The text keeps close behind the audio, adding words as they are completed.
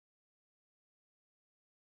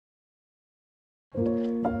My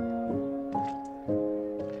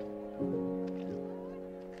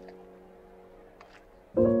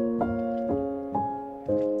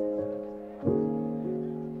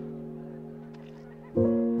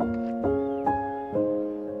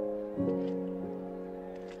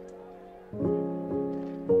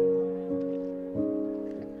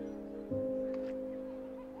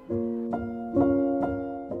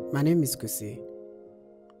name is Kusi.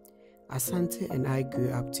 Asante and I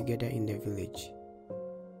grew up together in the village.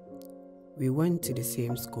 We went to the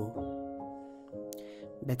same school,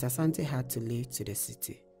 but Asante had to leave to the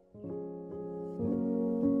city.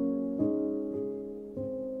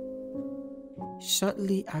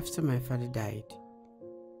 Shortly after my father died,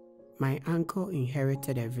 my uncle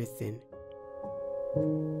inherited everything.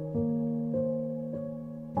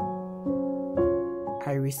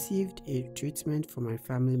 I received a treatment for my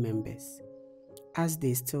family members, as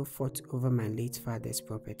they still fought over my late father's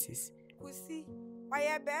properties. Kusi,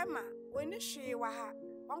 why bema? When she waha,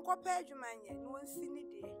 Uncle Pedjumanya, no one seen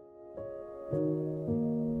it.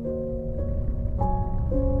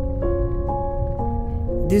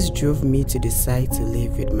 This drove me to decide to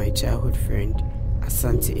live with my childhood friend,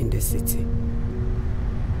 Asante, in the city.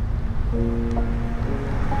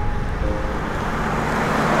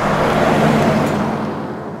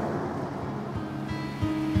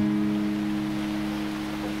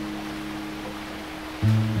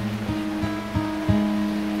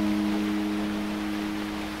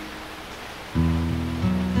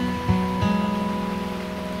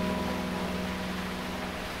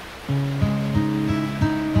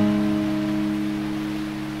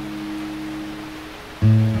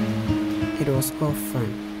 It was all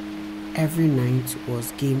fun. Every night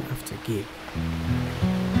was game after game.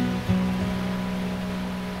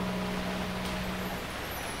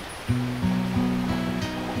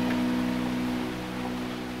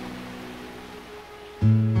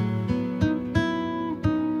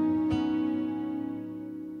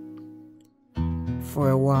 For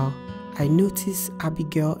a while, I noticed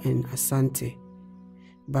Abigail and Asante,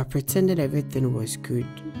 but pretended everything was good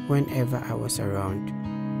whenever I was around.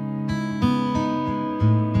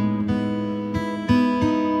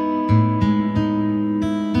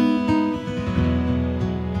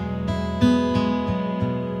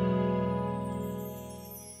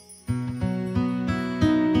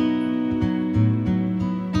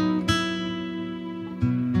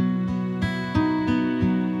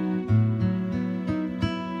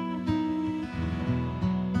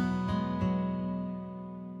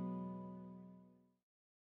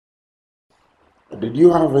 Did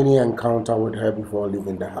you have any encounter with her before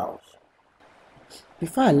leaving the house?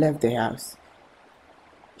 Before I left the house,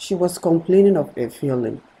 she was complaining of a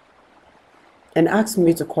feeling and asked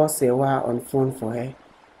me to call Sewa on phone for her.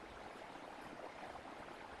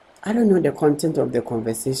 I don't know the content of the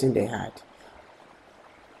conversation they had.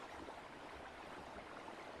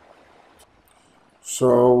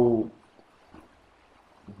 So,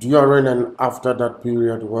 during and after that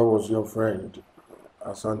period, where was your friend,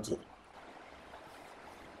 Asante?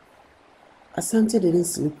 Asante didn't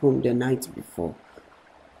sleep home the night before.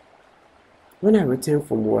 When I returned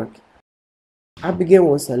from work, Abigail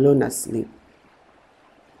was alone asleep.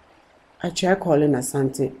 I tried calling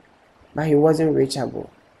Asante, but he wasn't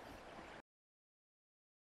reachable.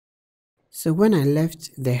 So when I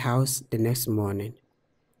left the house the next morning,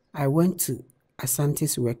 I went to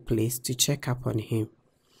Asante's workplace to check up on him,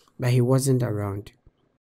 but he wasn't around.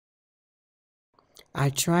 I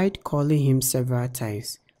tried calling him several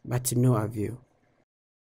times, but to no avail.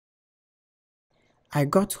 I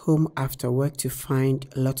got home after work to find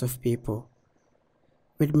a lot of people.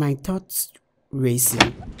 With my thoughts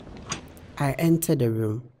racing, I entered the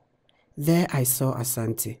room. There I saw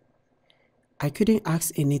Asante. I couldn't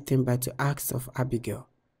ask anything but to ask of Abigail.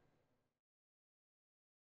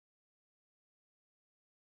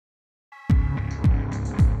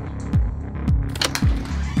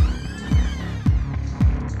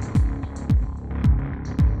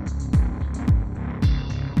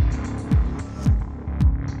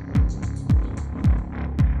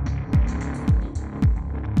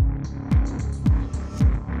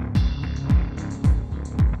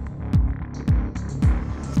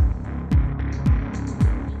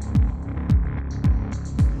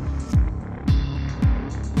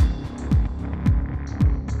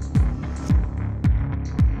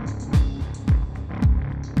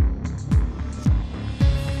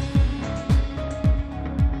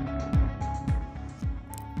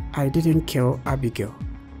 I didn't kill Abigail.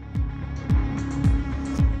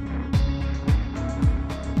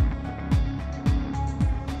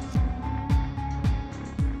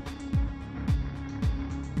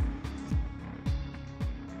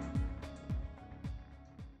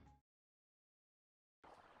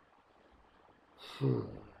 The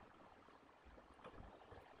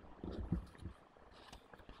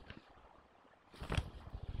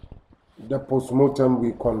postmortem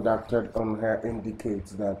we conducted on her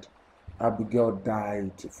indicates that Abigail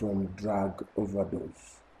died from drug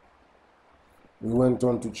overdose. We went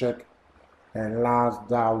on to check her last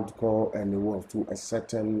dialed call, and it was to a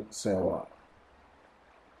certain Sarah.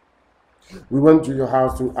 We went to your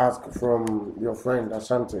house to ask from your friend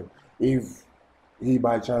Asante if he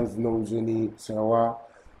by chance knows any Sarah,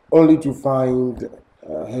 only to find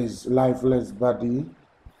his lifeless body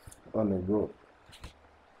on the road.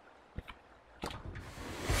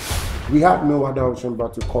 We had no other option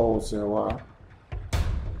but to call Sarah.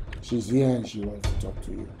 She's here and she wants to talk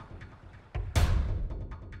to you.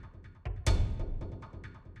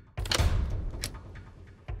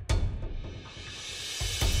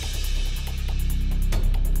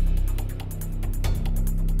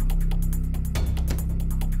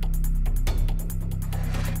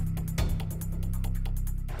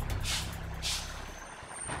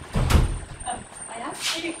 I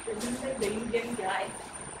actually remember the Indian guy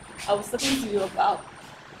I was talking to you about.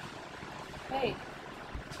 Hey,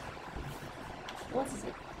 what is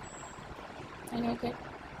it? Are you okay?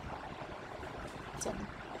 Tell me.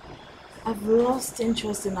 I've lost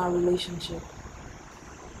interest in our relationship.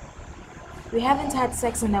 We haven't had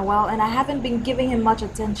sex in a while and I haven't been giving him much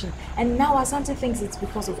attention. And now Asante thinks it's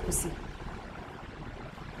because of Kusi.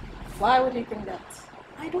 Why would he think that?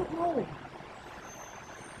 I don't know.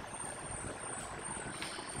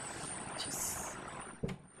 Just...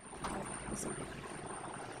 It's okay.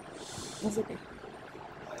 It's okay.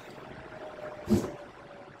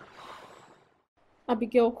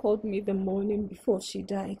 Abigail called me the morning before she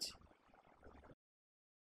died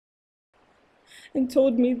and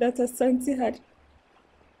told me that Asante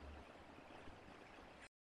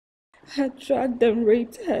had drugged and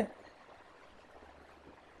raped her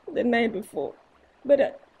the night before. But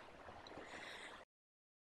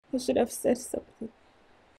I should have said something.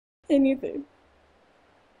 Anything.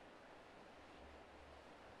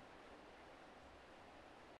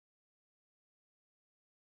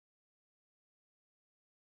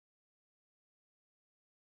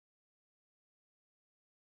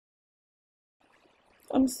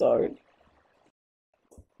 I'm sorry.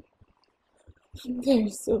 I'm very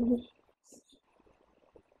sorry.